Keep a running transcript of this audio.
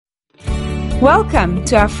Welcome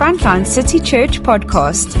to our Frontline City Church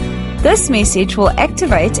podcast. This message will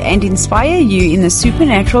activate and inspire you in the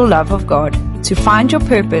supernatural love of God to find your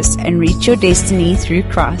purpose and reach your destiny through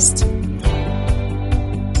Christ.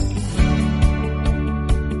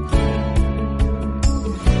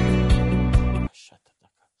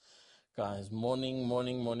 Guys,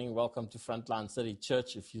 morning. Welcome to Frontline City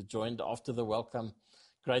Church. If you joined after the welcome,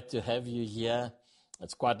 great to have you here.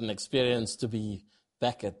 It's quite an experience to be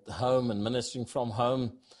back at home and ministering from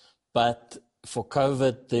home. But for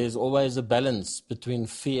COVID, there's always a balance between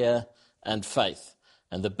fear and faith.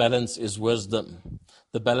 And the balance is wisdom.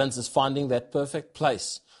 The balance is finding that perfect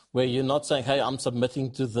place where you're not saying, hey, I'm submitting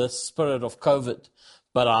to the spirit of COVID,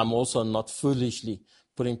 but I'm also not foolishly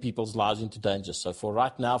putting people's lives into danger. So for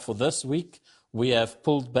right now, for this week, we have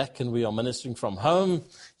pulled back and we are ministering from home.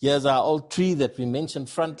 Here's our old tree that we mentioned,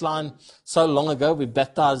 Frontline. So long ago, we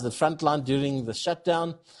baptized the Frontline during the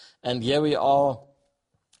shutdown. And here we are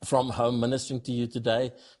from home ministering to you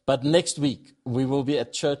today. But next week, we will be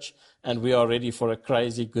at church and we are ready for a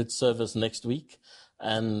crazy good service next week.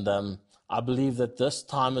 And I believe that this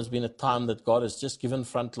time has been a time that God has just given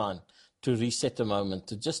Frontline to reset a moment,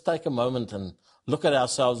 to just take a moment and look at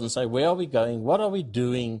ourselves and say, where are we going? What are we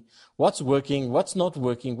doing? What's working? What's not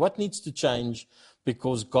working? What needs to change?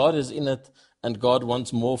 Because God is in it and God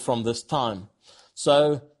wants more from this time.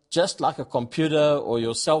 So just like a computer or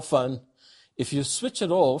your cell phone, if you switch it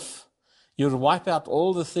off, you'll wipe out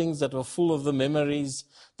all the things that were full of the memories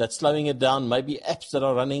that's slowing it down, maybe apps that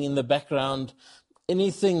are running in the background,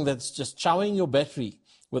 anything that's just chowing your battery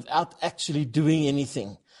without actually doing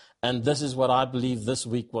anything. And this is what I believe this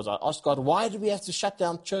week was. I asked God, why do we have to shut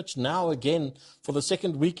down church now again for the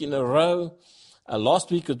second week in a row?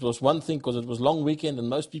 Last week it was one thing because it was long weekend and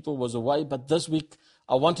most people was away. But this week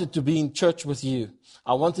I wanted to be in church with you.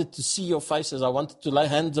 I wanted to see your faces. I wanted to lay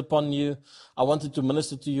hands upon you. I wanted to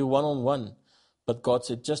minister to you one-on-one. But God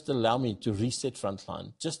said, just allow me to reset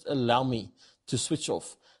Frontline. Just allow me to switch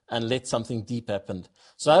off and let something deep happen.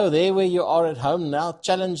 So there where you are at home now,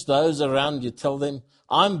 challenge those around you. Tell them,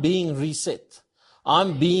 I'm being reset.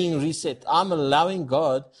 I'm being reset. I'm allowing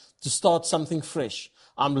God to start something fresh.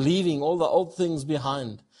 I'm leaving all the old things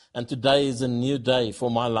behind. And today is a new day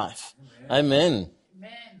for my life. Amen.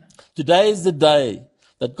 Amen. Today is the day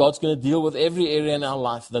that God's going to deal with every area in our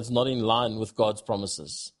life that's not in line with God's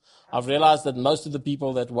promises. I've realized that most of the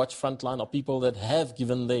people that watch Frontline are people that have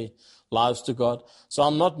given their lives to God. So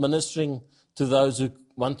I'm not ministering to those who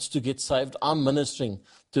want to get saved. I'm ministering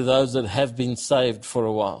to those that have been saved for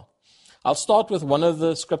a while. I'll start with one of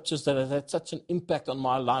the scriptures that has had such an impact on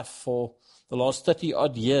my life for the last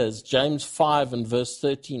 30-odd years, James 5 and verse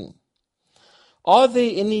 13. Are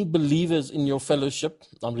there any believers in your fellowship?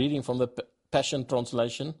 I'm reading from the Passion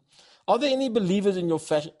Translation. Are there any believers in your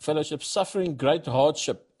fellowship suffering great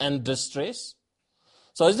hardship and distress?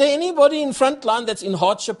 So is there anybody in Frontline that's in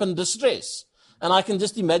hardship and distress? And I can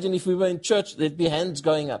just imagine if we were in church, there'd be hands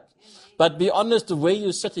going up. But be honest of where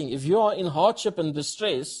you're sitting. If you are in hardship and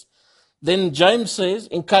distress, then James says,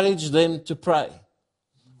 encourage them to pray.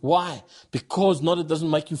 Why? Because not it doesn't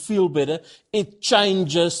make you feel better. It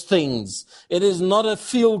changes things. It is not a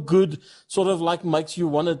feel-good sort of like makes you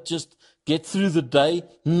want to just get through the day.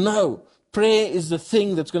 No. Prayer is the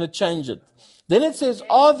thing that's going to change it. Then it says,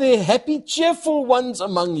 are there happy, cheerful ones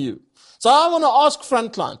among you? So I want to ask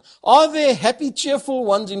Frontline, are there happy, cheerful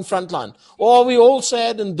ones in Frontline? Or are we all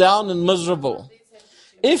sad and down and miserable?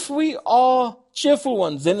 If we are cheerful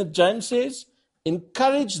ones, then James says,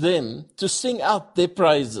 encourage them to sing out their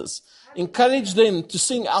praises. Encourage them to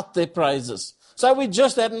sing out their praises. So we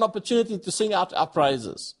just had an opportunity to sing out our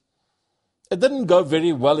praises. It didn't go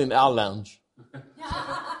very well in our lounge.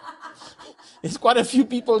 There's quite a few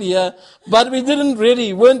people here, but we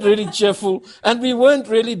weren't really cheerful, and we weren't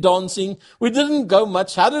really dancing. We didn't go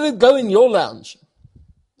much. How did it go in your lounge?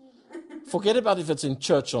 Forget about if it's in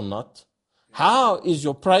church or not. How is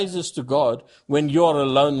your praises to God when you're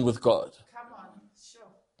alone with God? Come on, sure.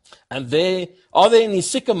 And are there any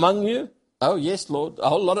sick among you? Oh, yes, Lord. A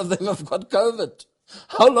whole lot of them have got COVID.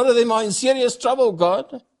 A whole lot of them are in serious trouble,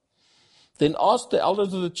 God. Then ask the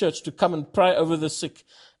elders of the church to come and pray over the sick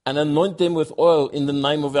and anoint them with oil in the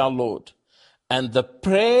name of our Lord. And the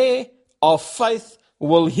prayer of faith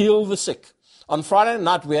will heal the sick. On Friday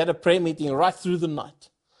night, we had a prayer meeting right through the night.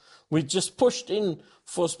 We just pushed in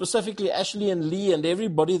for specifically Ashley and Lee and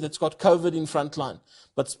everybody that's got COVID in Frontline.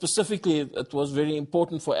 But specifically, it was very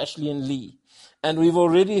important for Ashley and Lee. And we've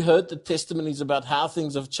already heard the testimonies about how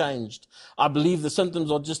things have changed. I believe the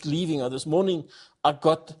symptoms are just leaving. This morning, I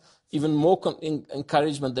got even more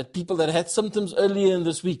encouragement that people that had symptoms earlier in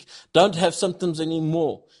this week don't have symptoms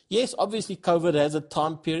anymore. Yes, obviously COVID has a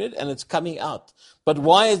time period and it's coming out. But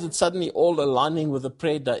why is it suddenly all aligning with the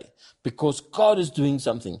prayer day? Because God is doing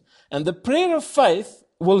something. And the prayer of faith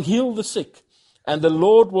will heal the sick, and the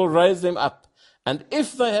Lord will raise them up. And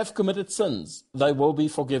if they have committed sins, they will be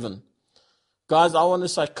forgiven. Guys, I want to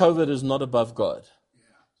say COVID is not above God.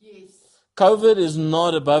 Yes. COVID is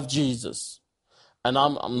not above Jesus. And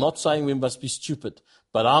I'm not saying we must be stupid,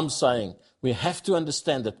 but I'm saying we have to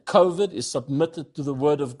understand that COVID is submitted to the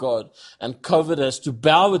Word of God, and COVID has to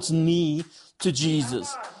bow its knee to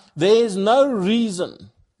Jesus. There is no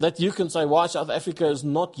reason that you can say why South Africa is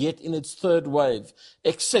not yet in its third wave,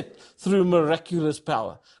 except through miraculous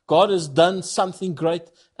power. God has done something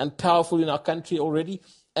great and powerful in our country already,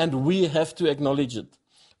 and we have to acknowledge it.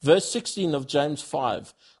 Verse 16 of James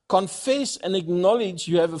 5, confess and acknowledge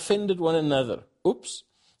you have offended one another. Oops.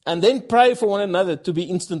 And then pray for one another to be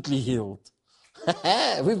instantly healed.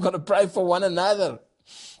 We've got to pray for one another.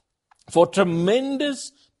 For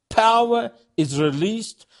tremendous power is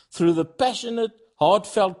released through the passionate,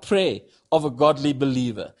 heartfelt prayer of a godly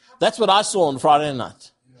believer. That's what I saw on Friday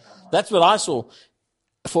night. That's what I saw.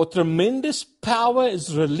 For tremendous power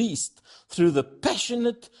is released through the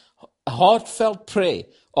passionate, heartfelt prayer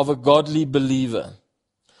of a godly believer.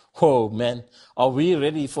 Oh man, are we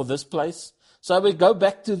ready for this place? So we go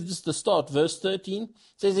back to the start. Verse 13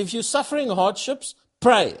 says, if you're suffering hardships,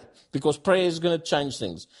 pray, because prayer is going to change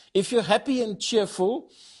things. If you're happy and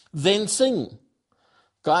cheerful, then sing.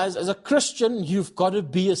 Guys, as a Christian, you've got to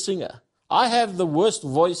be a singer. I have the worst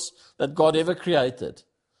voice that God ever created.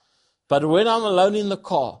 But when I'm alone in the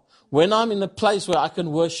car, when I'm in a place where I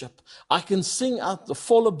can worship, I can sing out the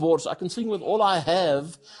full boards. I can sing with all I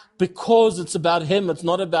have because it's about Him. It's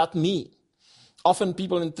not about me. Often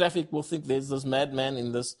people in traffic will think there's this madman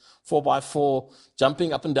in this 4x4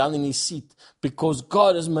 jumping up and down in his seat because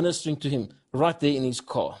God is ministering to him right there in his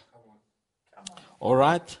car. All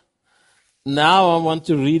right. Now I want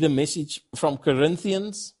to read a message from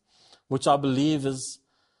Corinthians, which I believe is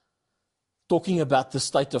talking about the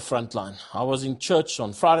state of Frontline. I was in church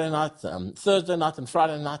on Friday night, Thursday night and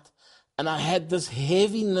Friday night, and I had this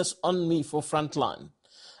heaviness on me for Frontline.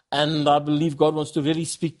 And I believe God wants to really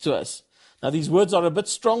speak to us. Now, these words are a bit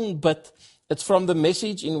strong, but it's from the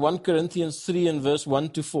message in 1 Corinthians 3 and verse 1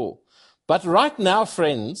 to 4. But right now,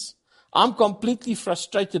 friends, I'm completely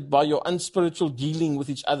frustrated by your unspiritual dealing with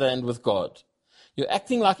each other and with God. You're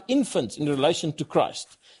acting like infants in relation to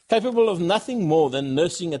Christ, capable of nothing more than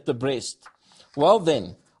nursing at the breast. Well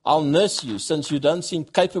then, I'll nurse you since you don't seem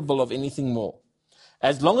capable of anything more.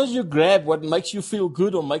 As long as you grab what makes you feel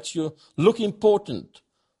good or makes you look important,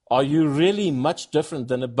 are you really much different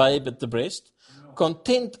than a babe at the breast? No.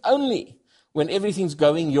 Content only when everything's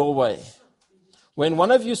going your way. When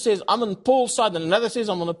one of you says, I'm on Paul's side, and another says,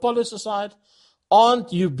 I'm on Apollos' side,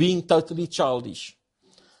 aren't you being totally childish?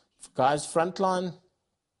 Guys, Frontline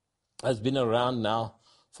has been around now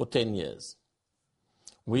for 10 years.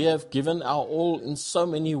 We have given our all in so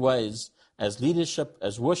many ways as leadership,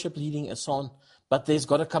 as worship leading, and so on, but there's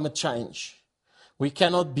got to come a change. We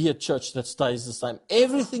cannot be a church that stays the same.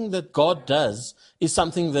 Everything that God does is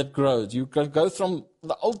something that grows. You can go from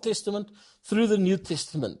the Old Testament through the New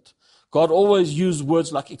Testament. God always used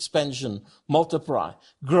words like expansion, multiply,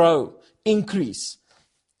 grow, increase,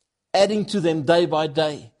 adding to them day by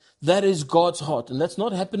day. That is God's heart, and that's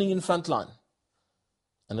not happening in Frontline.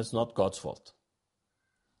 And it's not God's fault.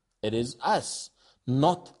 It is us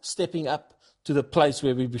not stepping up to the place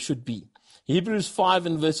where we should be. Hebrews 5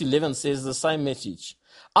 and verse 11 says the same message.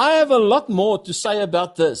 I have a lot more to say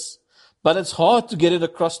about this, but it's hard to get it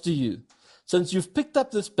across to you, since you've picked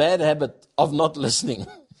up this bad habit of not listening.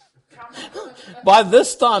 By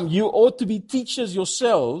this time, you ought to be teachers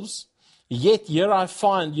yourselves, yet here I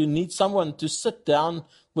find you need someone to sit down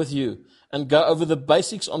with you and go over the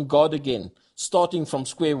basics on God again, starting from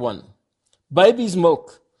square one. Baby's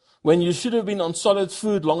milk, when you should have been on solid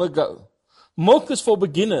food long ago. Milk is for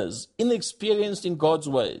beginners, inexperienced in God's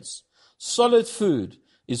ways. Solid food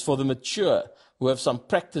is for the mature who have some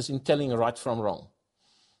practice in telling right from wrong.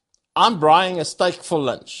 I'm buying a steak for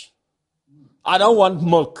lunch. I don't want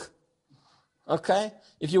milk. Okay?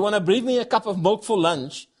 If you want to bring me a cup of milk for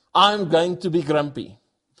lunch, I'm going to be grumpy.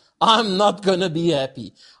 I'm not going to be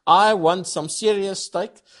happy. I want some serious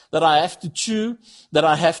steak that I have to chew, that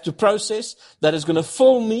I have to process, that is going to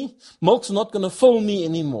fill me. Milk's not going to fill me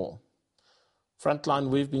anymore. Frontline,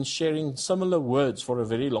 we've been sharing similar words for a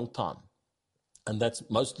very long time. And that's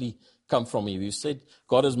mostly come from me. We've said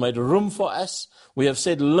God has made room for us. We have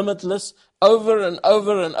said limitless over and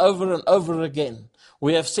over and over and over again.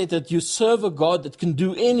 We have said that you serve a God that can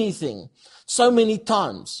do anything so many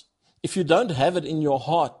times. If you don't have it in your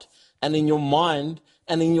heart and in your mind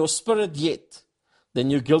and in your spirit yet, then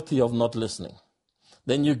you're guilty of not listening.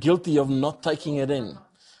 Then you're guilty of not taking it in.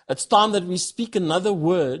 It's time that we speak another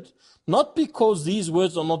word, not because these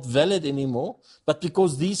words are not valid anymore, but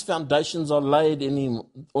because these foundations are laid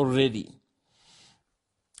already.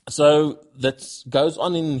 So that goes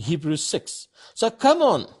on in Hebrews 6. So come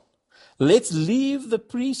on, let's leave the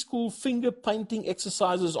preschool finger painting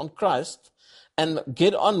exercises on Christ and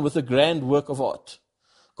get on with the grand work of art.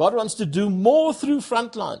 God wants to do more through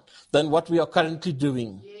Frontline than what we are currently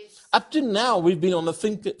doing. Yes. Up to now, we've been on the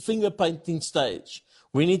finger painting stage.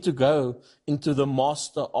 We need to go into the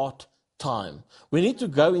master art time. We need to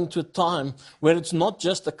go into a time where it's not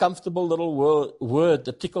just a comfortable little word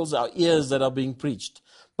that tickles our ears that are being preached,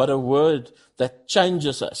 but a word that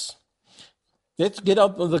changes us. Let's get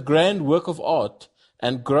up with the grand work of art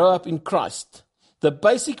and grow up in Christ. The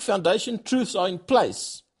basic foundation truths are in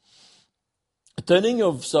place. Turning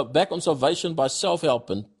back on salvation by self-help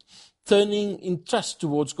and turning in trust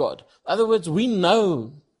towards God. In other words, we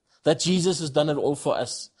know that Jesus has done it all for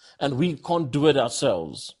us and we can't do it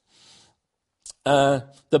ourselves.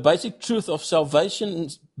 The basic truth of salvation,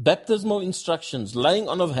 baptismal instructions, laying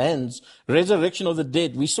on of hands, resurrection of the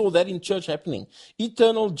dead. We saw that in church happening.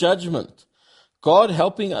 Eternal judgment. God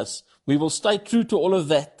helping us. We will stay true to all of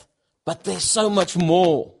that. But there's so much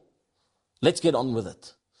more. Let's get on with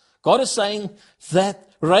it. God is saying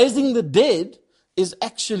that raising the dead is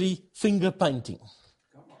actually finger painting.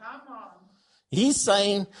 Come on. He's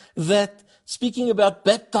saying that speaking about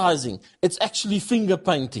baptizing, it's actually finger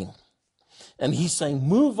painting. And he's saying,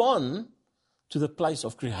 move on to the place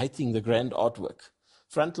of creating the grand artwork.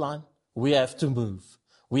 Frontline, we have to move.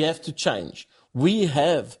 We have to change. We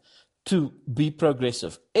have to be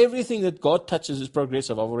progressive. Everything that God touches is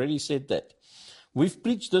progressive. I've already said that. We've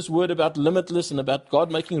preached this word about limitless and about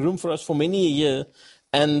God making room for us for many a year.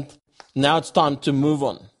 And now it's time to move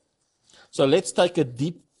on. So let's take a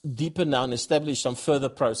deeper now and establish some further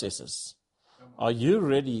processes. Are you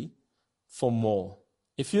ready for more?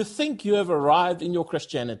 If you think you have arrived in your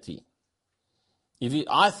Christianity,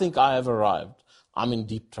 I think I have arrived, I'm in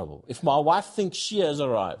deep trouble. If my wife thinks she has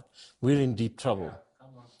arrived, we're in deep trouble.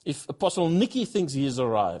 If Apostle Nicky thinks he has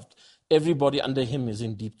arrived, everybody under him is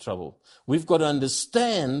in deep trouble. We've got to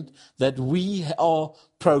understand that we are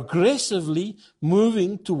progressively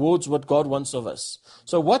moving towards what God wants of us.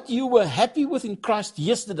 So what you were happy with in Christ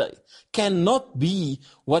yesterday cannot be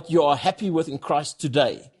what you are happy with in Christ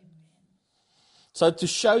today. So to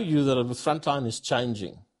show you that the Frontline is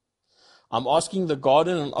changing, I'm asking the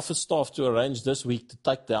garden and office staff to arrange this week to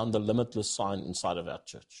take down the limitless sign inside of our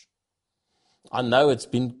church. I know it's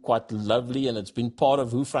been quite lovely and it's been part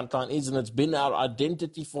of who Frontline is and it's been our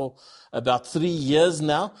identity for about 3 years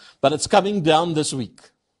now, but it's coming down this week.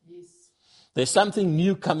 Yes. There's something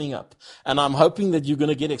new coming up and I'm hoping that you're going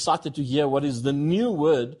to get excited to hear what is the new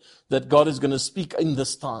word that God is going to speak in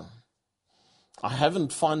this time. I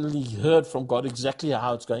haven't finally heard from God exactly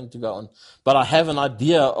how it's going to go on, but I have an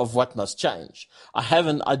idea of what must change. I have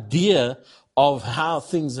an idea of how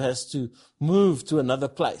things has to move to another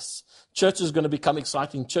place. Church is going to become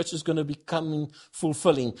exciting. Church is going to become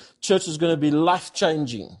fulfilling. Church is going to be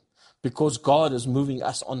life-changing because God is moving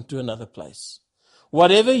us on to another place.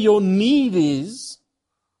 Whatever your need is,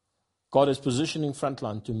 God is positioning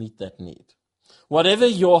Frontline to meet that need. Whatever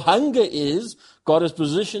your hunger is, God is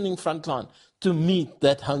positioning Frontline to meet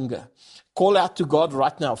that hunger. Call out to God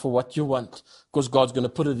right now for what you want because God's going to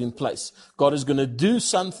put it in place. God is going to do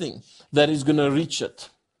something that is going to reach it.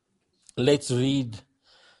 Let's read.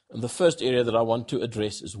 And the first area that I want to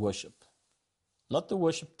address is worship. Not the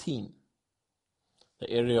worship team. The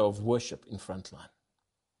area of worship in Frontline.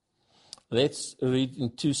 Let's read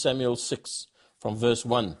in 2 Samuel 6 from verse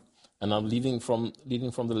 1. And I'm reading from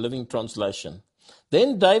the Living Translation.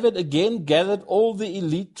 Then David again gathered all the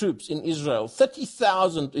elite troops in Israel,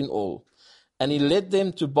 30,000 in all. And he led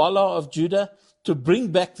them to Baalah of Judah to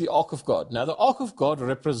bring back the Ark of God. Now the Ark of God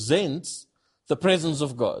represents the presence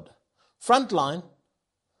of God. Frontline,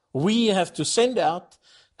 we have to send out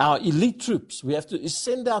our elite troops. We have to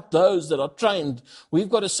send out those that are trained. We've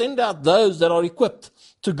got to send out those that are equipped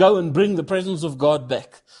to go and bring the presence of God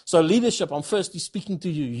back. So leadership, I'm firstly speaking to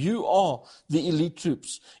you. You are the elite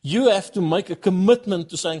troops. You have to make a commitment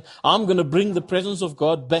to saying, I'm going to bring the presence of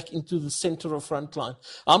God back into the center of Frontline.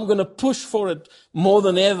 I'm going to push for it more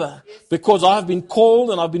than ever because I've been called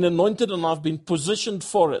and I've been anointed and I've been positioned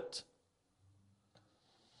for it.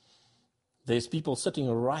 There's people sitting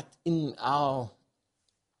right in our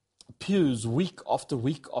pews week after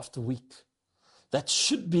week after week that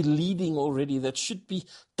should be leading already, that should be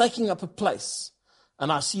taking up a place.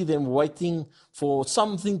 And I see them waiting for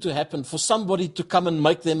something to happen, for somebody to come and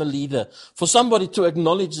make them a leader, for somebody to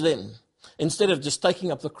acknowledge them, instead of just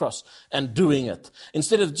taking up the cross and doing it,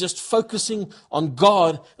 instead of just focusing on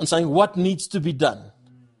God and saying what needs to be done.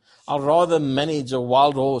 I'd rather manage a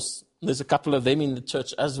wild horse. There's a couple of them in the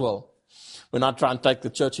church as well. When I try and take the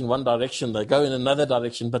church in one direction, they go in another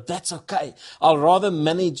direction, but that's okay. I'll rather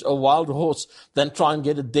manage a wild horse than try and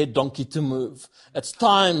get a dead donkey to move. It's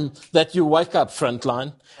time that you wake up,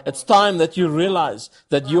 Frontline. It's time that you realize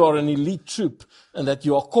that you are an elite troop and that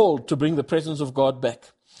you are called to bring the presence of God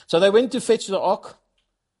back. So they went to fetch the ark,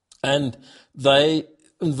 and in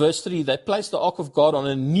verse 3, they placed the ark of God on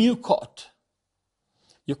a new cart.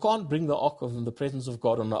 You can't bring the ark of the presence of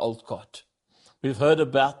God on an old cart. We've heard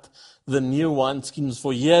about the new wineskins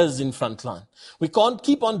for years in Frontline. We can't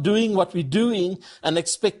keep on doing what we're doing and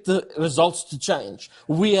expect the results to change.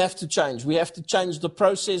 We have to change. We have to change the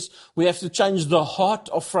process. We have to change the heart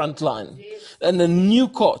of Frontline. Yes. And a new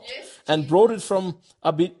cart. Yes. And brought it from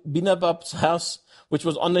Abinadab's house, which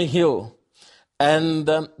was on a hill. And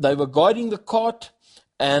they were guiding the cart.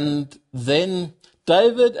 And then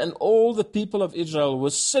David and all the people of Israel were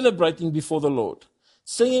celebrating before the Lord,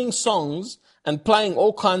 singing songs and playing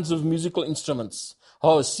all kinds of musical instruments.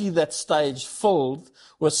 Oh, see that stage filled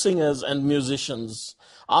with singers and musicians.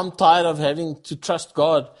 I'm tired of having to trust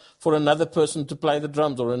God for another person to play the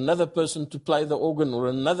drums, or another person to play the organ, or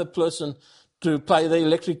another person to play the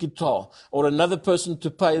electric guitar, or another person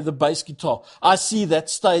to play the bass guitar. I see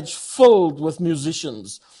that stage filled with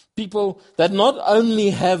musicians, people that not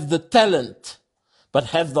only have the talent, but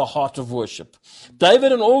have the heart of worship.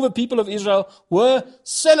 David and all the people of Israel were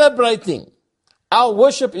celebrating. Our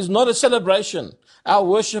worship is not a celebration. Our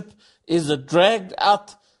worship is a dragged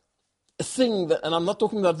out thing, and I'm not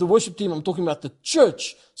talking about the worship team, I'm talking about the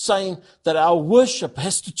church saying that our worship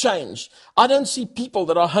has to change. I don't see people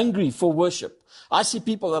that are hungry for worship. I see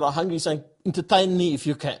people that are hungry saying, entertain me if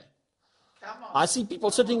you can. I see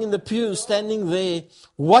people sitting in the pews, standing there,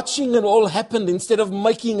 watching it all happen instead of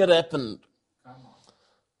making it happen.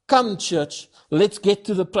 Come, church, let's get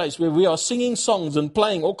to the place where we are singing songs and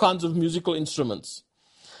playing all kinds of musical instruments.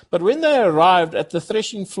 But when they arrived at the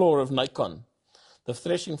threshing floor of Nacon, the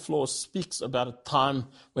threshing floor speaks about a time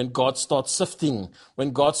when God starts sifting,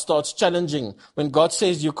 when God starts challenging, when God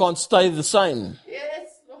says you can't stay the same. Yes,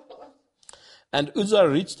 Lord. And Uzzah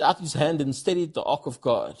reached out his hand and steadied the ark of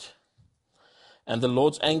God. And the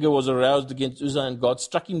Lord's anger was aroused against Uzzah, and God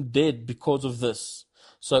struck him dead because of this.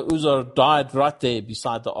 So Uzzah died right there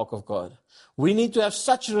beside the ark of God. We need to have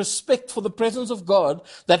such respect for the presence of God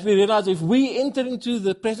that we realize if we enter into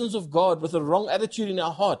the presence of God with a wrong attitude in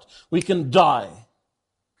our heart, we can die.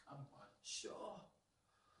 Sure.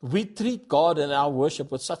 We treat God and our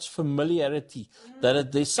worship with such familiarity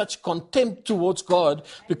that there's such contempt towards God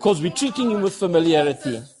because we're treating Him with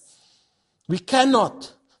familiarity. We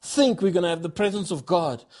cannot think we're going to have the presence of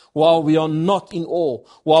God while we are not in awe,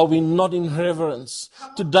 while we're not in reverence.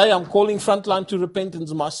 Today I'm calling Frontline to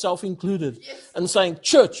repentance, myself included, and saying,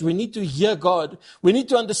 church, we need to hear God. We need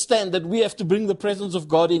to understand that we have to bring the presence of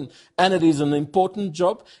God in, and it is an important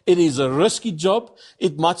job. It is a risky job.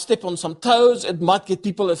 It might step on some toes. It might get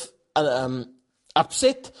people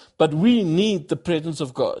upset, but we need the presence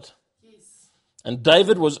of God. Yes. And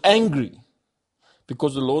David was angry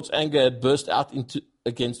because the Lord's anger had burst out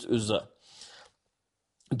against Uzzah.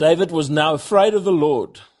 David was now afraid of the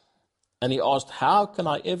Lord, and he asked, how can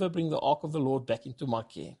I ever bring the ark of the Lord back into my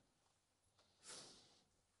care?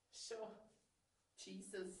 Sure.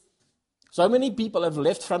 Jesus. So many people have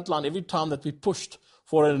left Frontline every time that we pushed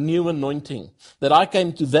for a new anointing, that I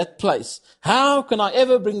came to that place. How can I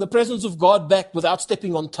ever bring the presence of God back without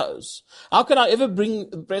stepping on toes? How can I ever bring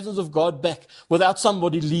the presence of God back without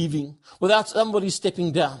somebody leaving, without somebody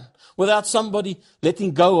stepping down, without somebody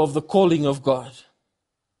letting go of the calling of God?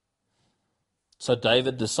 So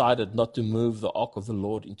David decided not to move the ark of the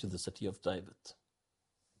Lord into the city of David.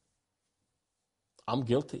 I'm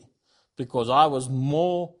guilty because I was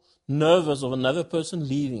more nervous of another person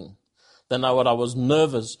leaving than what I was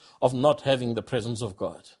nervous of not having the presence of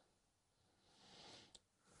God.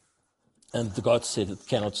 And God said it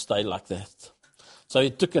cannot stay like that. So he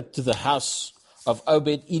took it to the house of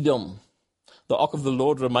Obed-Edom. The ark of the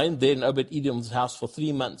Lord remained there in Obed-Edom's house for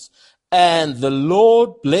 3 months. And the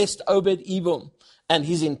Lord blessed Obed-Edom and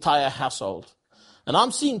his entire household. And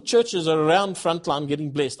I'm seeing churches around Frontline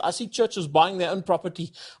getting blessed. I see churches buying their own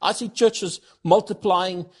property. I see churches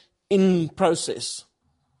multiplying in process.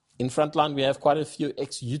 In Frontline, we have quite a few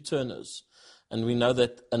ex-U-turners. And we know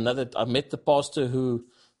that I met the pastor who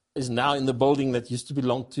is now in the building that used to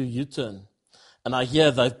belong to U-Turn. And I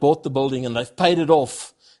hear they've bought the building and they've paid it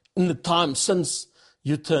off in the time since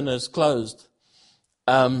U-Turn has closed.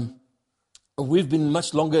 We've been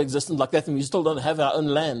much longer existent like that, and we still don't have our own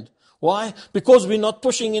land. Why? Because we're not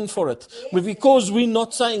pushing in for it. Because we're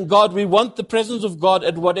not saying, God, we want the presence of God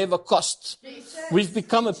at whatever cost. We've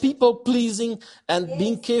become a people-pleasing and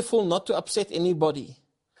being careful not to upset anybody.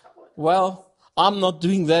 Well, I'm not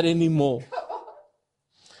doing that anymore.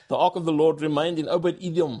 The ark of the Lord remained in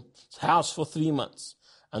Obed-Edom's house for 3 months.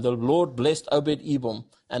 And the Lord blessed Obed-Edom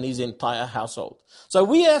and his entire household. So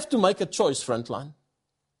we have to make a choice, Frontline.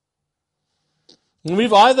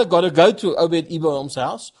 We've either got to go to Obed-Edom's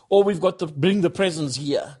house or we've got to bring the presence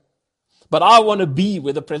here. But I want to be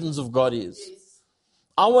where the presence of God is.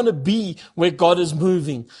 I want to be where God is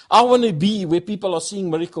moving. I want to be where people are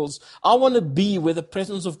seeing miracles. I want to be where the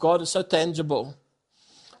presence of God is so tangible.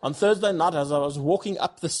 On Thursday night, as I was walking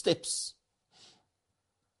up the steps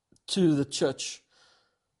to the church,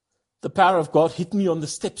 the power of God hit me on the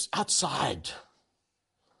steps outside.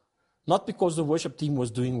 Not because the worship team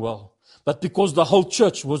was doing well, but because the whole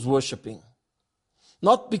church was worshiping.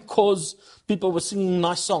 Not because people were singing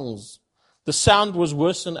nice songs. The sound was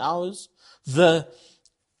worse than ours. The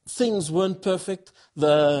things weren't perfect.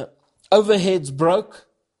 The overheads broke.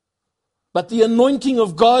 But the anointing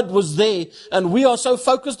of God was there. And we are so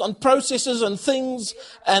focused on processes and things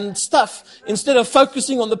and stuff instead of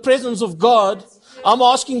focusing on the presence of God. I'm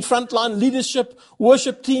asking Frontline leadership,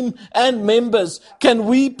 worship team, and members, can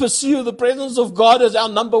we pursue the presence of God as our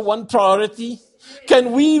number one priority?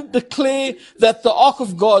 Can we declare that the ark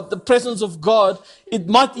of God, the presence of God, it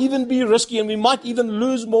might even be risky and we might even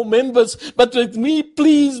lose more members, but can we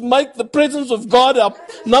please make the presence of God our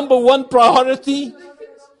number one priority?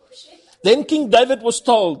 Then King David was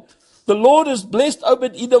told, the Lord has blessed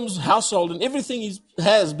Obed-Edom's household and everything he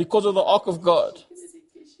has because of the ark of God.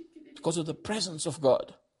 Because of the presence of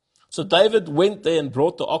God. So David went there and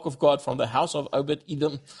brought the ark of God from the house of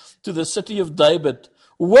Obed-Edom to the city of David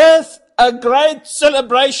with a great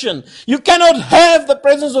celebration. You cannot have the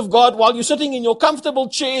presence of God while you're sitting in your comfortable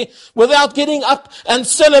chair without getting up and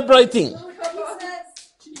celebrating.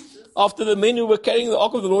 After the men who were carrying the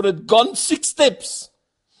ark of the Lord had gone 6 steps.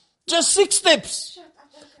 Just 6 steps.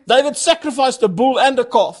 David sacrificed a bull and a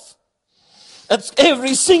calf. It's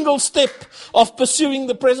every single step of pursuing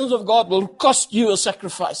the presence of God will cost you a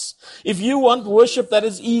sacrifice. If you want worship that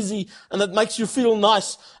is easy and that makes you feel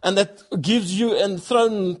nice and that gives you a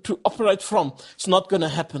throne to operate from, it's not going to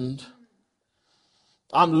happen.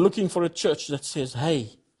 I'm looking for a church that says,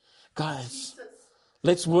 hey, guys,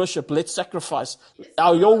 let's worship, let's sacrifice.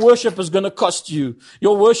 Your worship is going to cost you.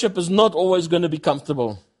 Your worship is not always going to be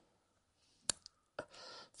comfortable.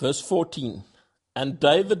 Verse 14. And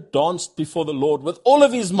David danced before the Lord with all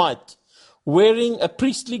of his might, wearing a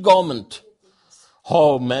priestly garment.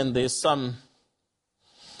 Oh man, there's some,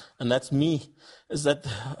 and that's me, is that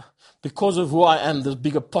because of who I am, this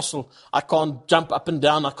big apostle, I can't jump up and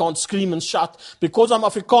down, I can't scream and shout. Because I'm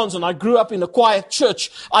Afrikaans and I grew up in a quiet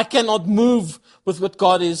church, I cannot move with what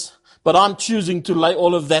God is. But I'm choosing to lay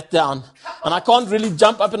all of that down. And I can't really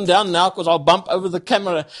jump up and down now because I'll bump over the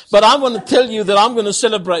camera. But I want to tell you that I'm going to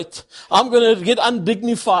celebrate. I'm going to get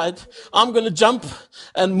undignified. I'm going to jump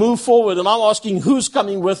and move forward. And I'm asking, who's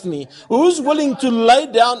coming with me? Who's willing to lay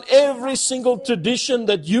down every single tradition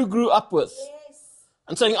that you grew up with?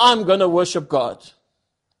 And saying, I'm going to worship God.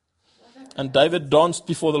 And David danced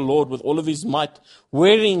before the Lord with all of his might,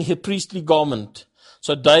 wearing his priestly garment.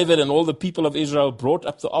 So David and all the people of Israel brought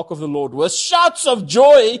up the ark of the Lord with shouts of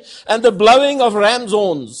joy and the blowing of ram's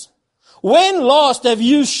horns. When last have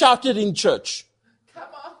you shouted in church? Come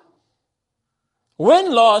on.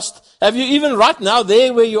 When last have you, even right now,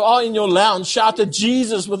 there where you are in your lounge, shouted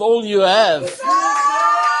Jesus with all you have?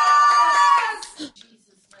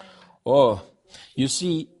 Oh, you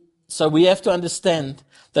see, so we have to understand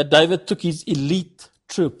that David took his elite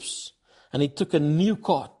troops and he took a new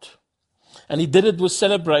cart. And he did it with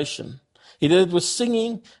celebration. He did it with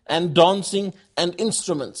singing and dancing and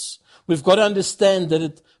instruments. We've got to understand that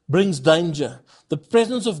it brings danger. The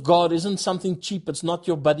presence of God isn't something cheap. It's not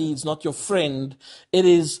your buddy. It's not your friend. It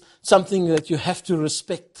is something that you have to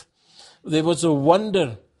respect. There was a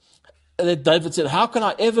wonder that David said, how can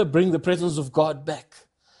I ever bring the presence of God back?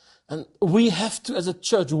 And we have to, as a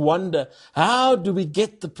church, wonder, how do we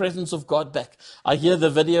get the presence of God back? I hear the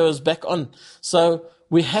video is back on. So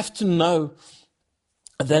we have to know,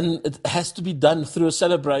 then it has to be done through a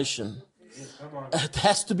celebration. It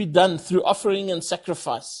has to be done through offering and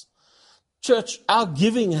sacrifice. Church, our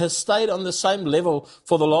giving has stayed on the same level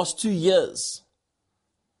for the last 2 years.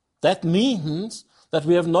 That means that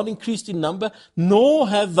we have not increased in number, nor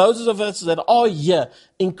have those of us that are here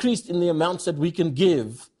increased in the amounts that we can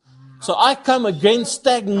give. So I come against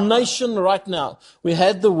stagnation right now. We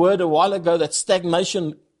had the word a while ago that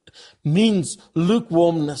stagnation means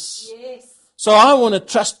lukewarmness. Yes. So I want to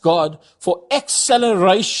trust God for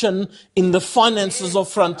acceleration in the finances of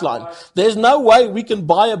Frontline. There's no way we can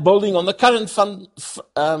buy a building on the current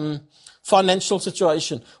financial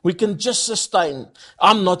situation. We can just sustain.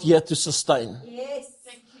 I'm not here to sustain. Yes.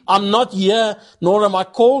 I'm not here, nor am I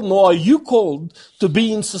called, nor are you called to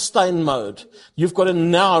be in sustain mode. You've got to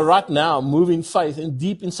now, right now, move in faith and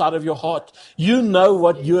deep inside of your heart. You know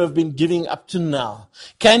what you have been giving up to now.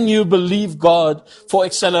 Can you believe God for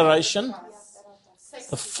acceleration?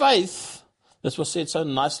 The faith, this was said so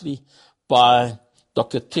nicely by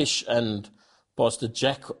Dr. Tish and Pastor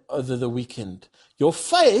Jack over the weekend. Your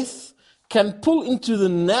faith can pull into the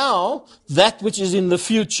now that which is in the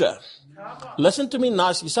future. Listen to me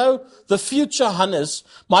nicely. So the future Hannes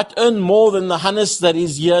might earn more than the Hannes that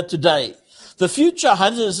is here today. The future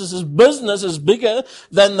Hannes' business is bigger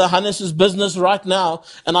than the Hannes' business right now.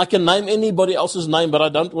 And I can name anybody else's name, but I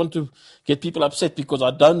don't want to get people upset because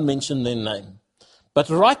I don't mention their name. But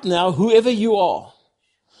right now, whoever you are,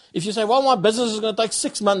 if you say, well, my business is going to take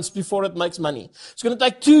 6 months before it makes money. It's going to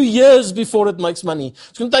take 2 years before it makes money.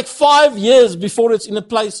 It's going to take 5 years before it's in a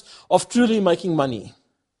place of truly making money.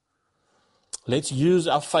 Let's use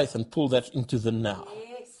our faith and pull that into the now.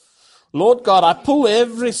 Lord God, I pull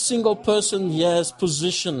every single person here's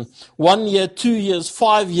position 1 year, 2 years,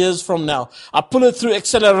 5 years from now. I pull it through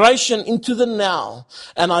acceleration into the now.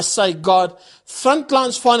 And I say, God,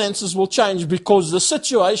 Frontline's finances will change because the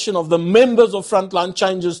situation of the members of Frontline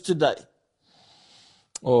changes today.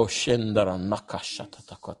 Oh, Shendara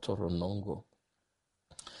Nakashatatakotoronongo.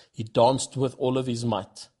 He danced with all of his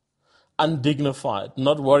might, undignified,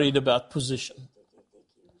 not worried about position.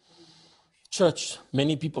 Church,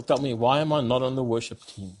 many people tell me, why am I not on the worship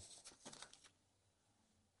team?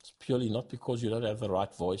 It's purely not because you don't have the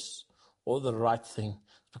right voice or the right thing.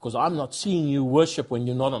 It's because I'm not seeing you worship when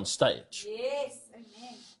you're not on stage. Yes.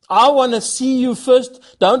 Amen. I want to see you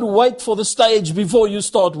first. Don't wait for the stage before you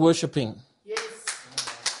start worshiping. Yes.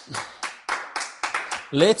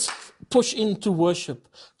 Let's push into worship.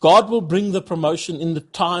 God will bring the promotion in the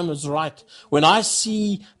time is right. When I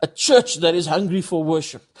see a church that is hungry for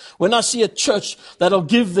worship, when I see a church that'll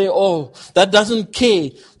give their all, that doesn't care,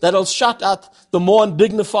 that'll shut out the more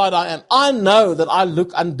undignified I am. I know that I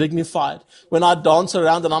look undignified when I dance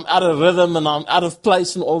around and I'm out of rhythm and I'm out of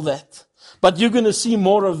place and all that. But you're going to see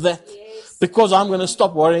more of that. Because I'm going to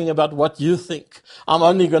stop worrying about what you think. I'm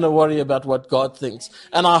only going to worry about what God thinks.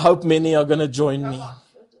 And I hope many are going to join me.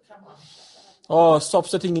 Oh, stop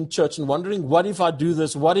sitting in church and wondering, what if I do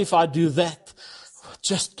this? What if I do that?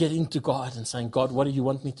 Just get into God and saying, God, what do you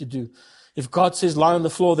want me to do? If God says lie on the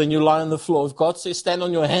floor, then you lie on the floor. If God says stand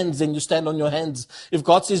on your hands, then you stand on your hands. If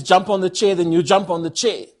God says jump on the chair, then you jump on the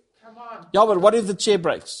chair. Come on. Yeah, but what if the chair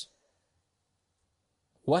breaks?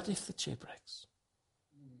 What if the chair breaks?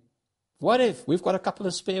 What if? We've got a couple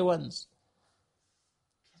of spare ones.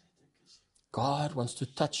 God wants to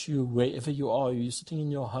touch you wherever you are. You're sitting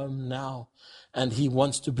in your home now, and He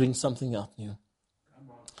wants to bring something out new.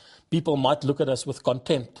 People might look at us with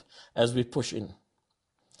contempt as we push in.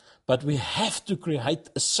 But we have to create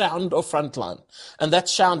a sound of Frontline. And that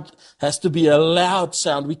sound has to be a loud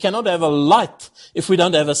sound. We cannot have a light if we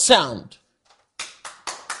don't have a sound.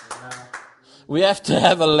 We have to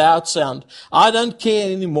have a loud sound. I don't care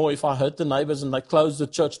anymore if I hurt the neighbors and they close the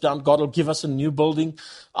church down. God will give us a new building.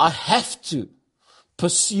 I have to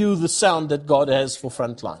pursue the sound that God has for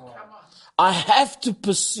Frontline. I have to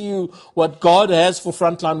pursue what God has for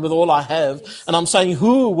Frontline with all I have. And I'm saying,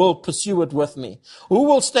 who will pursue it with me? Who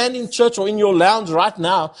will stand in church or in your lounge right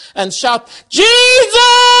now and shout, Jesus!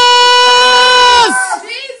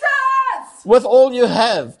 Jesus! With all you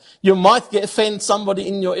have. You might offend somebody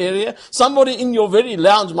in your area. Somebody in your very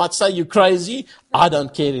lounge might say you're crazy. I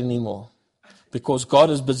don't care anymore because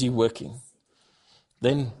God is busy working.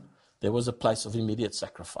 Then there was a place of immediate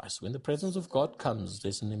sacrifice. When the presence of God comes,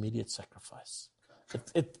 there's an immediate sacrifice.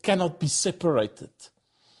 It cannot be separated.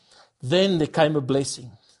 Then there came a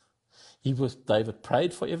blessing. David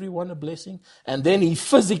prayed for everyone a blessing, and then he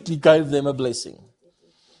physically gave them a blessing.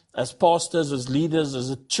 As pastors, as leaders, as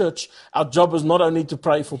a church, our job is not only to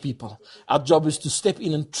pray for people. Our job is to step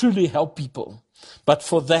in and truly help people. But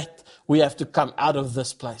for that, we have to come out of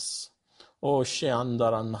this place. Oh,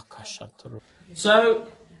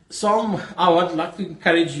 so, I would like to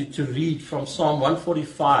encourage you to read from Psalm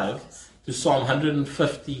 145 to Psalm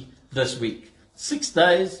 150 this week. 6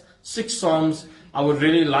 days, 6 Psalms, I would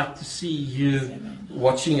really like to see you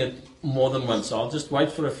watching it more than once. So I'll just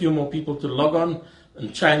wait for a few more people to log on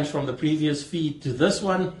and change from the previous feed to this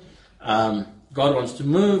one. God wants to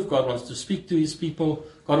move. God wants to speak to his people.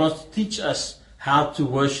 God wants to teach us how to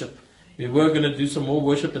worship. We were going to do some more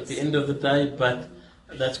worship at the end of the day, but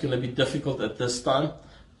that's going to be difficult at this time.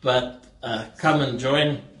 But come and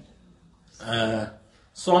join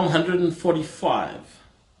Psalm 145.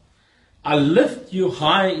 I lift you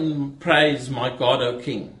high in praise, my God, O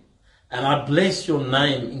King, and I bless your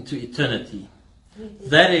name into eternity.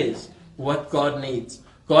 That is what God needs.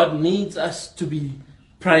 God needs us to be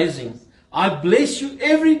praising. I bless you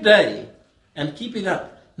every day and keep it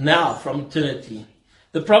up now from eternity.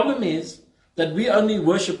 The problem is that we only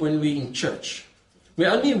worship when we're in church. We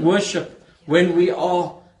only worship when we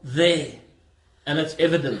are there, and it's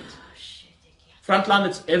evident. Frontline,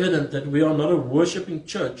 it's evident that we are not a worshiping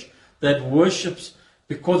church that worships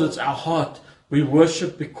because it's our heart. We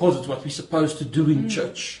worship because it's what we're supposed to do in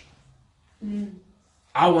church.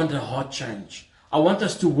 I want a heart change. I want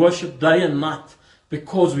us to worship day and night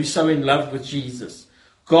because we're so in love with Jesus.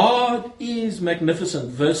 God is magnificent.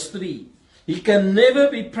 Verse 3. He can never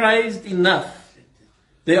be praised enough.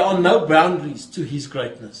 There are no boundaries to his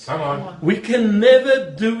greatness. Come on. We can never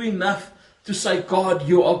do enough to say, God,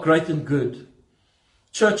 you are great and good.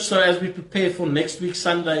 Church, so as we prepare for next week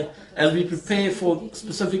Sunday, as we prepare for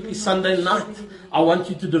specifically Sunday night, I want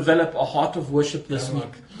you to develop a heart of worship this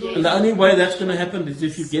week. And the only way that's going to happen is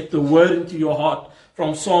if you get the word into your heart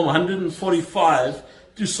from Psalm 145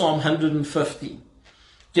 to Psalm 150.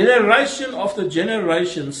 Generation after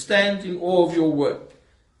generation stands in awe of your work.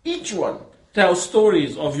 Each one tells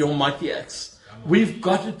stories of your mighty acts. We've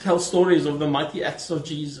got to tell stories of the mighty acts of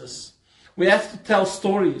Jesus. We have to tell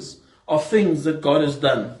stories of things that God has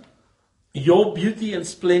done. Your beauty and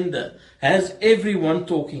splendor has everyone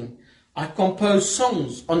talking. I compose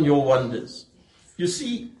songs on your wonders. You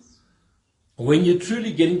see, when you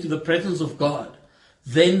truly get into the presence of God,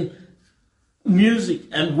 then music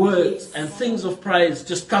and words and things of praise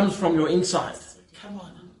just comes from your inside. Come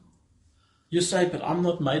on. You say, but I'm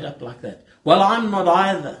not made up like that. Well, I'm not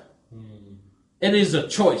either. It is a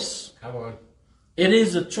choice. Come on. It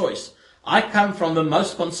is a choice. I come from the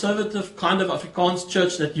most conservative kind of Afrikaans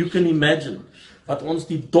church that you can imagine. Wat ons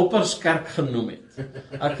die Dopperskerk genoem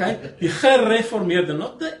het. Okay? Die gereformeerde,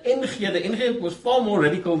 not the NG. The NG was far more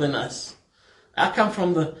radical than us. I come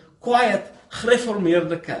from the quiet,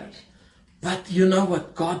 gereformeerde kerk. But you know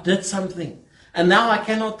what? God did something. And now I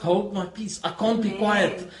cannot hold my peace. I can't be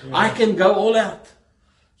quiet. I can go all out.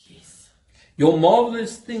 Yes. Your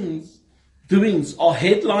marvelous doings are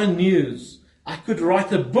headline news. I could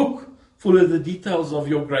write a book full of the details of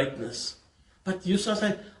your greatness. But you start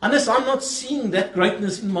saying, unless I'm not seeing that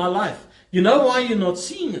greatness in my life. You know why you're not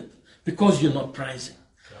seeing it? Because you're not praising.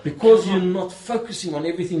 Because you're not focusing on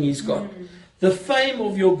everything he's got. The fame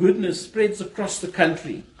of your goodness spreads across the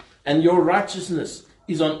country, and your righteousness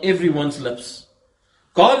is on everyone's lips.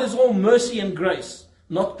 God is all mercy and grace,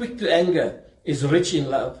 not quick to anger, is rich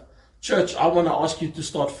in love. Church, I want to ask you to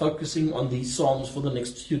start focusing on these Psalms for the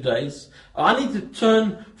next few days. I need to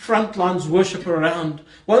turn Frontline's worship around.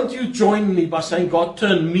 Won't you join me by saying, God,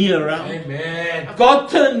 turn me around? Amen. God,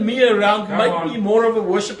 turn me around. Come Make on. me more of a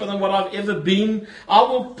worshiper than what I've ever been. I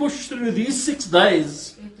will push through these 6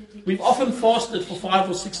 days. We've often fasted for 5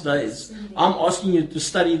 or 6 days. I'm asking you to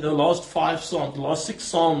study the last 5 Psalms, the last 6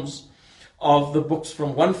 Psalms of the books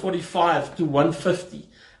from 145 to 150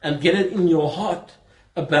 and get it in your heart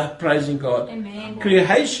about praising God. Amen.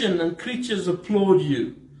 Creation and creatures applaud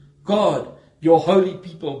you. God, your holy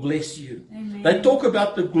people bless you. Amen. They talk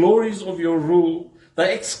about the glories of your rule.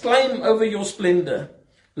 They exclaim over your splendor,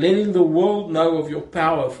 letting the world know of your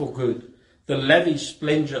power for good, the lavish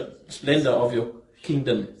splendor of your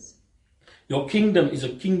kingdom. Your kingdom is a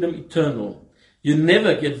kingdom eternal. You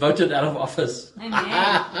never get voted out of office.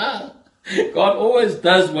 Amen. God always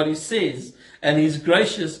does what he says, and he's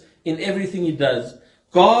gracious in everything he does.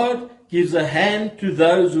 God gives a hand to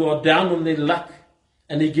those who are down on their luck,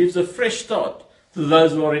 and he gives a fresh start to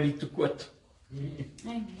those who are ready to quit.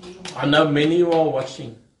 Amen. I know many who are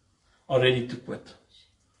watching are ready to quit.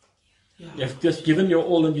 You've just given your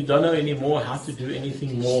all and you don't know anymore how to do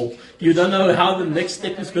anything more. You don't know how the next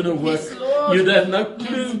step is going to work. You have no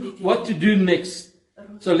clue what to do next.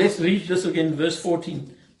 So let's read this again, verse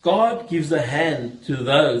 14. God gives a hand to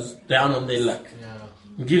those down on their luck.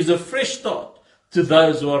 He gives a fresh start to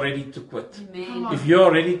those who are ready to quit. Amen. If you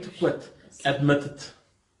are ready to quit, admit it.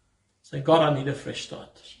 Say, God, I need a fresh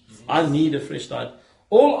start. I need a fresh start.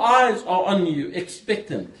 All eyes are on you,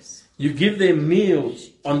 expectant. You give them meals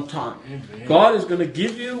on time. Amen. God is going to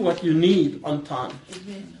give you what you need on time.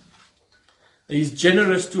 Amen. He's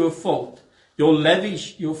generous to a fault. You'll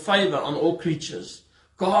lavish your favor on all creatures.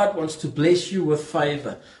 God wants to bless you with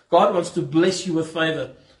favor. God wants to bless you with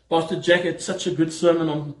favor. Pastor Jack had such a good sermon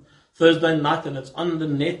on Thursday night, and it's on the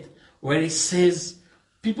net, where he says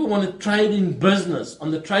people want to trade in business on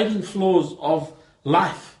the trading floors of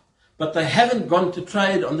life, but they haven't gone to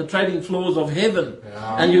trade on the trading floors of heaven.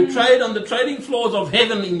 Yeah. And you trade on the trading floors of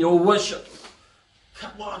heaven in your worship.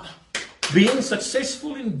 Come on. Being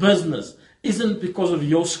successful in business isn't because of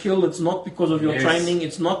your skill. It's not because of your Yes. training.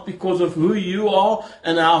 It's not because of who you are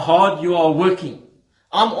and how hard you are working.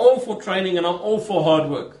 I'm all for training and I'm all for hard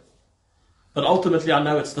work. But ultimately I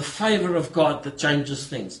know it's the favor of God that changes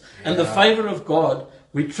things. And the favor of God,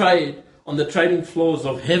 we trade on the trading floors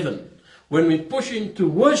of heaven. When we push into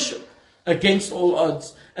worship against all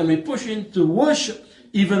odds, and we push into worship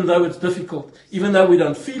even though it's difficult, even though we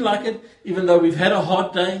don't feel like it, even though we've had a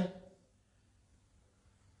hard day,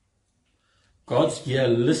 God's here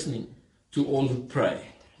listening to all who pray.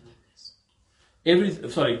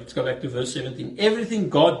 Let's go back to verse 17. Everything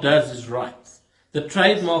God does is right. The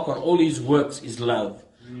trademark on all his works is love.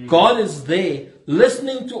 God is there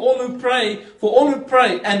listening to all who pray, for all who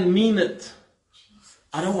pray and mean it.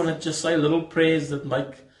 I don't want to just say little prayers that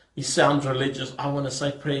make me sound religious. I want to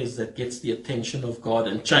say prayers that gets the attention of God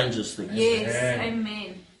and changes things. Yes, Amen.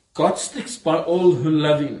 amen. God sticks by all who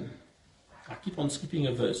love him. I keep on skipping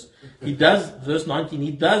a verse. He does, verse 19,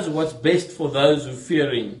 he does what's best for those who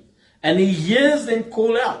fear him. And he hears them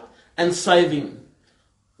call out and save him.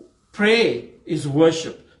 Prayer is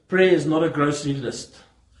worship. Prayer is not a grocery list.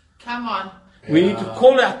 Come on. We need to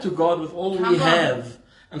call out to God with all Come we on. have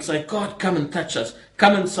and say, God, come and touch us.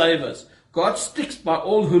 Come and save us. God sticks by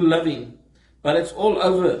all who love him. But it's all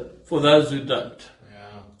over for those who don't.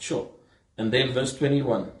 Yeah. Sure. And then verse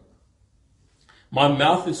 21. My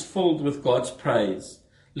mouth is filled with God's praise.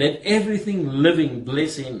 Let everything living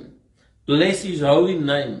bless him. Bless his holy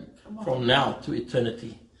name from now to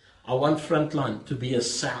eternity. I want Frontline to be a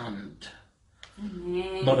sound,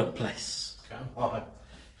 Amen. not a place. Come on.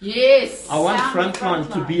 Yes. I want sound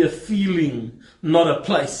Frontline to be a feeling, not a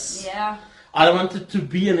place. Yeah. I want it to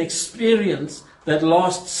be an experience that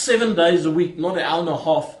lasts 7 days a week, not an hour and a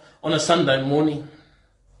half on a Sunday morning.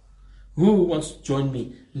 Who wants to join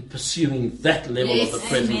me in pursuing that level Yes, of the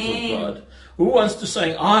presence amen. of God? Who wants to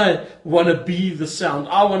say, I want to be the sound,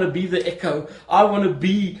 I want to be the echo, I want to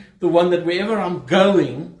be the one that wherever I'm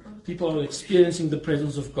going, people are experiencing the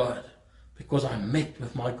presence of God. Because I met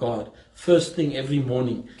with my God first thing every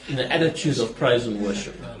morning in an attitude of praise and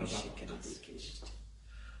worship.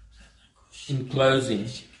 In closing,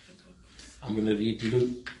 I'm going to read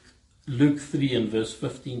Luke 3 and verse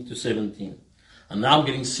 15 to 17. And now I'm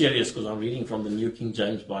getting serious because I'm reading from the New King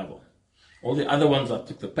James Bible. All the other ones, I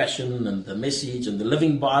took the Passion and the Message and the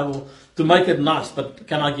Living Bible to make it nice. But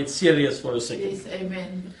can I get serious for a second? Yes,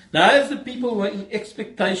 amen. Now, as the people were in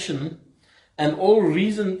expectation and all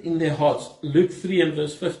reasoned in their hearts, Luke 3 and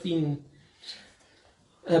verse 15,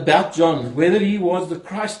 about John, whether he was the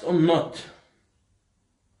Christ or not.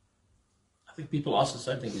 I think people ask the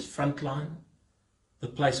same thing. Is Frontline the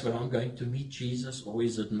place where I'm going to meet Jesus, or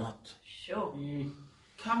is it not? Sure.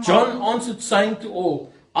 Come John on. answered, saying to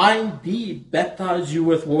all, I indeed baptize you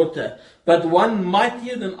with water, but one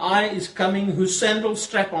mightier than I is coming, whose sandal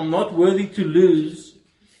strap I'm not worthy to loose.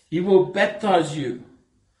 He will baptize you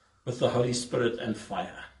with the Holy Spirit and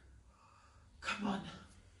fire. Come on.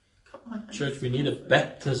 Come on. Church, we need a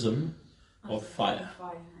baptism of fire,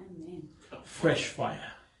 Amen. fresh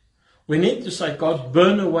fire. We need to say, God,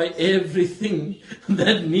 burn away everything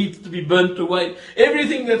that needs to be burnt away.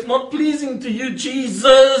 Everything that's not pleasing to you,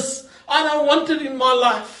 Jesus. I don't want it in my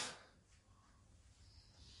life.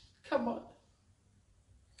 Come on.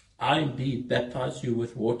 I indeed baptize you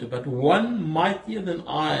with water, but one mightier than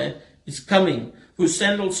I is coming, whose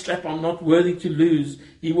sandal strap I'm not worthy to loose.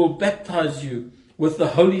 He will baptize you with the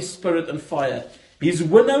Holy Spirit and fire. His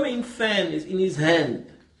winnowing fan is in his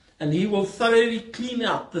hand, and he will thoroughly clean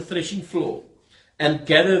out the threshing floor and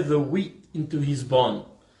gather the wheat into his barn.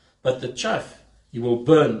 But the chaff he will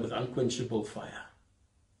burn with unquenchable fire.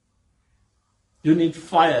 You need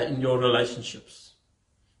fire in your relationships.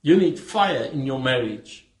 You need fire in your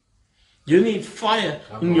marriage. You need fire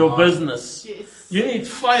in your business. Yes. You need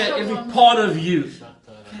fire Come every on. part of you.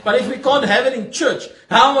 But if we can't have it in church,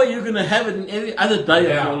 how are you going to have it in every other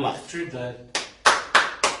day of your life? True, Dad.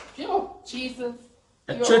 Yo, Jesus.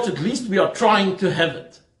 At Yo. church, at least we are trying to have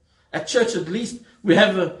it. At church, at least we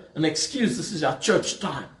have an excuse. This is our church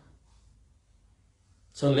time.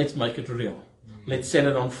 So let's make it real. Let's set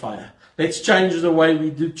it on fire. Let's change the way we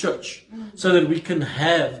do church so that we can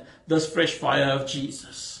have this fresh fire of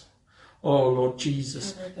Jesus. Oh, Lord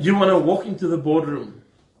Jesus. You want to walk into the boardroom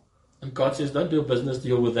and God says, don't do a business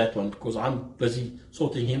deal with that one because I'm busy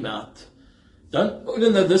sorting him out. Don't,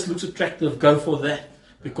 even though this looks attractive, go for that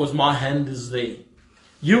because my hand is there.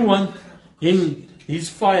 You want his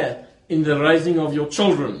fire in the raising of your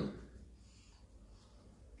children.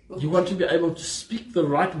 You want to be able to speak the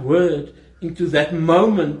right word into that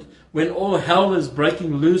moment when all hell is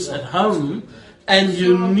breaking loose at home and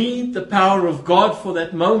you need the power of God for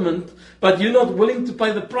that moment, but you're not willing to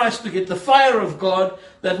pay the price to get the fire of God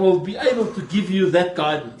that will be able to give you that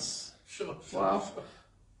guidance. Sure. Wow.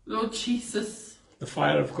 Lord Jesus. The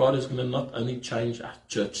fire of God is going to not only change our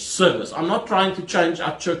church service. I'm not trying to change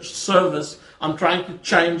our church service. I'm trying to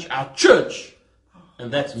change our church.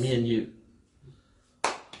 And that's me and you.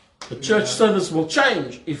 The church service will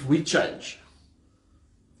change if we change.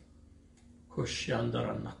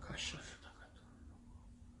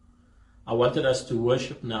 I wanted us to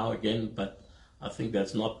worship now again, but I think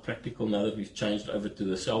that's not practical now that we've changed over to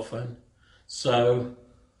the cell phone. So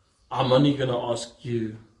I'm only going to ask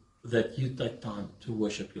you that you take time to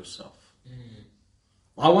worship yourself.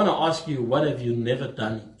 I want to ask you, what have you never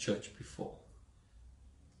done in church before?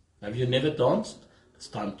 Have you never danced? It's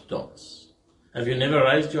time to dance. Have you never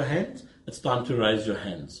raised your hands? It's time to raise your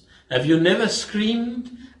hands. Have you never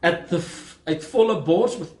screamed at full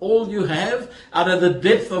aboards with all you have out of the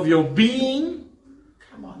depth of your being?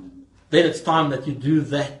 Come on. Then it's time that you do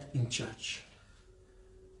that in church.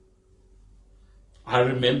 I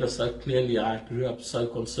remember so clearly, I grew up so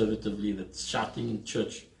conservatively that shouting in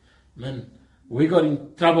church, man, we got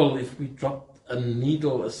in trouble if we dropped a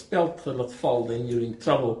needle, a spelt till it fall, then you're in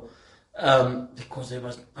trouble. Because there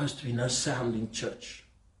was supposed to be no sound in church.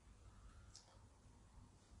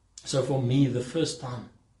 So for me, the first time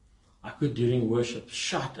I could during worship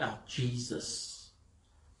shout out Jesus.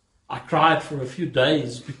 I cried for a few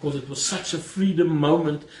days because it was such a freedom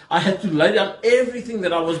moment. I had to lay down everything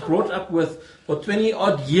that I was brought up with for 20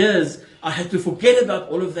 odd years. I had to forget about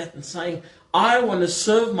all of that and saying, I want to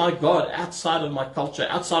serve my God outside of my culture,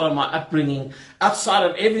 outside of my upbringing, outside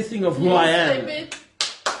of everything of who I am. Amen.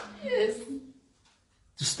 Yes.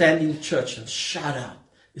 To stand in church and shout out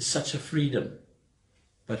is such a freedom.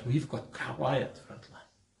 But we've got quiet frontline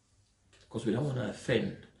because we don't want to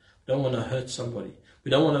offend. We don't want to hurt somebody.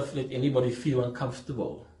 We don't want to let anybody feel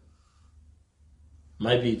uncomfortable.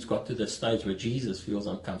 Maybe it's got to the stage where Jesus feels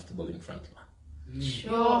uncomfortable in frontline.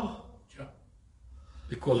 Sure.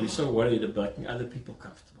 Because we're so worried about making other people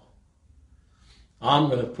comfortable. I'm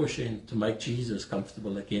going to push in to make Jesus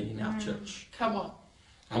comfortable again in our church. Come on.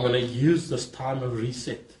 I'm going to use this time of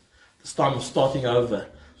reset, this time of starting over,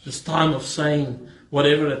 this time of saying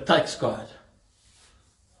whatever it takes, God.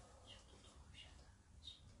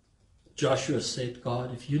 Joshua said,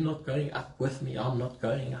 God, if you're not going up with me, I'm not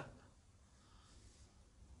going up.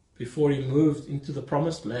 Before he moved into the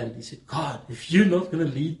promised land, he said, God, if you're not going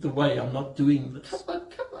to lead the way, I'm not doing this. Come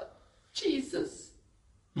on. Jesus.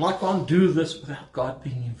 And I can't do this without God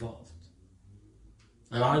being involved.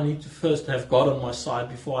 And I need to first have God on my side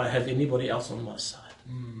before I have anybody else on my side.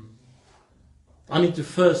 I need to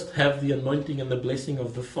first have the anointing and the blessing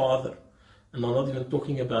of the Father. And I'm not even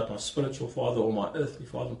talking about my spiritual father or my earthly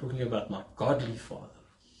father. I'm talking about my godly Father.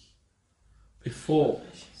 Before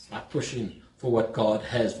I push in for what God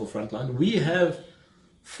has for Frontline. We have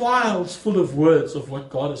files full of words of what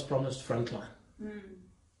God has promised Frontline.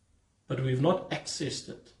 But we've not accessed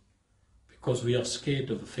it because we are scared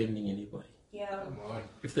of offending anybody. Yeah.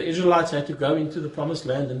 If the Israelites had to go into the promised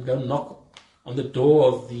land and go knock on the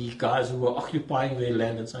door of the guys who were occupying their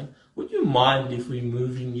land and saying, would you mind if we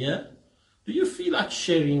move in here? Do you feel like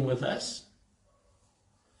sharing with us?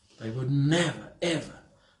 They would never, ever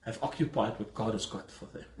have occupied what God has got for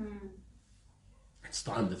them. It's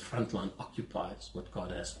time that Frontline occupies what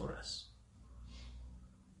God has for us.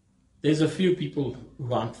 There's a few people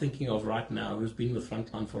who I'm thinking of right now who's been with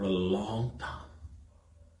Frontline for a long time.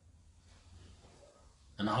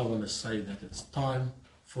 And I want to say that it's time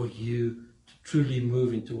for you to truly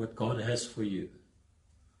move into what God has for you.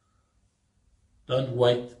 Don't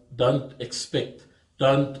wait, don't expect,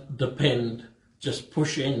 don't depend. Just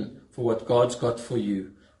push in for what God's got for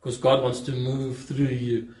you. Because God wants to move through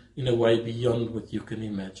you in a way beyond what you can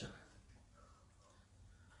imagine.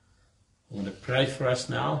 I'm going to pray for us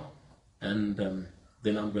now. And then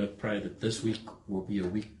I'm going to pray that this week will be a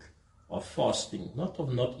week of fasting. Not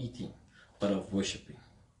of not eating, but of worshiping.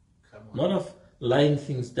 Not of laying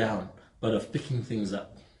things down, but of picking things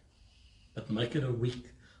up. But make it a week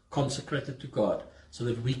consecrated to God so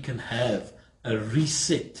that we can have a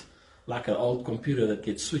reset, like an old computer that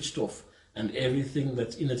gets switched off and everything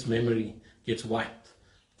that's in its memory gets wiped,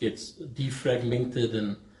 gets defragmented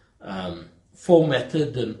and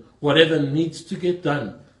formatted, and whatever needs to get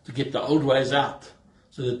done to get the old ways out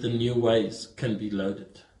so that the new ways can be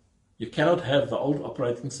loaded. You cannot have the old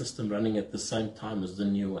operating system running at the same time as the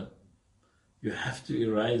new one. You have to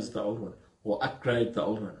erase the old one or upgrade the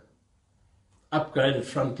old one. Upgraded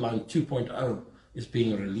Frontline 2.0 is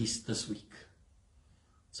being released this week.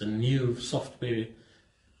 It's a new software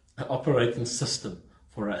operating system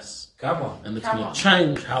for us. Come on. And it's Come going on. to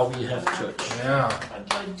change how we have church. Yeah.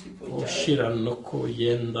 Frontline 2.0. Oh, Shiranoko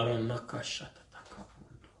Yendara Nakashata.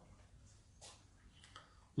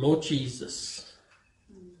 Lord Jesus,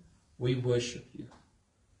 we worship you.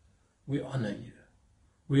 We honor you.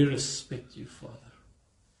 We respect you, Father.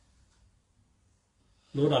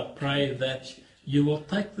 Lord, I pray that you will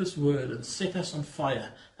take this word and set us on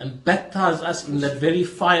fire and baptize us in that very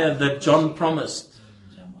fire that John promised.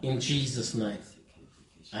 In Jesus' name.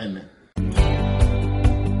 Amen.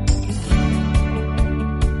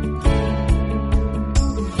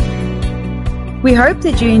 We hope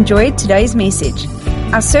that you enjoyed today's message.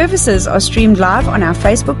 Our services are streamed live on our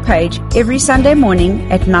Facebook page every Sunday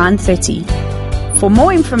morning at 9:30. For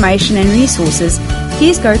more information and resources,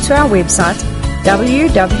 please go to our website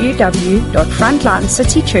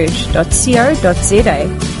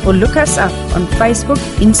www.frontlinecitychurch.co.za or look us up on Facebook,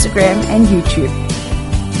 Instagram and YouTube.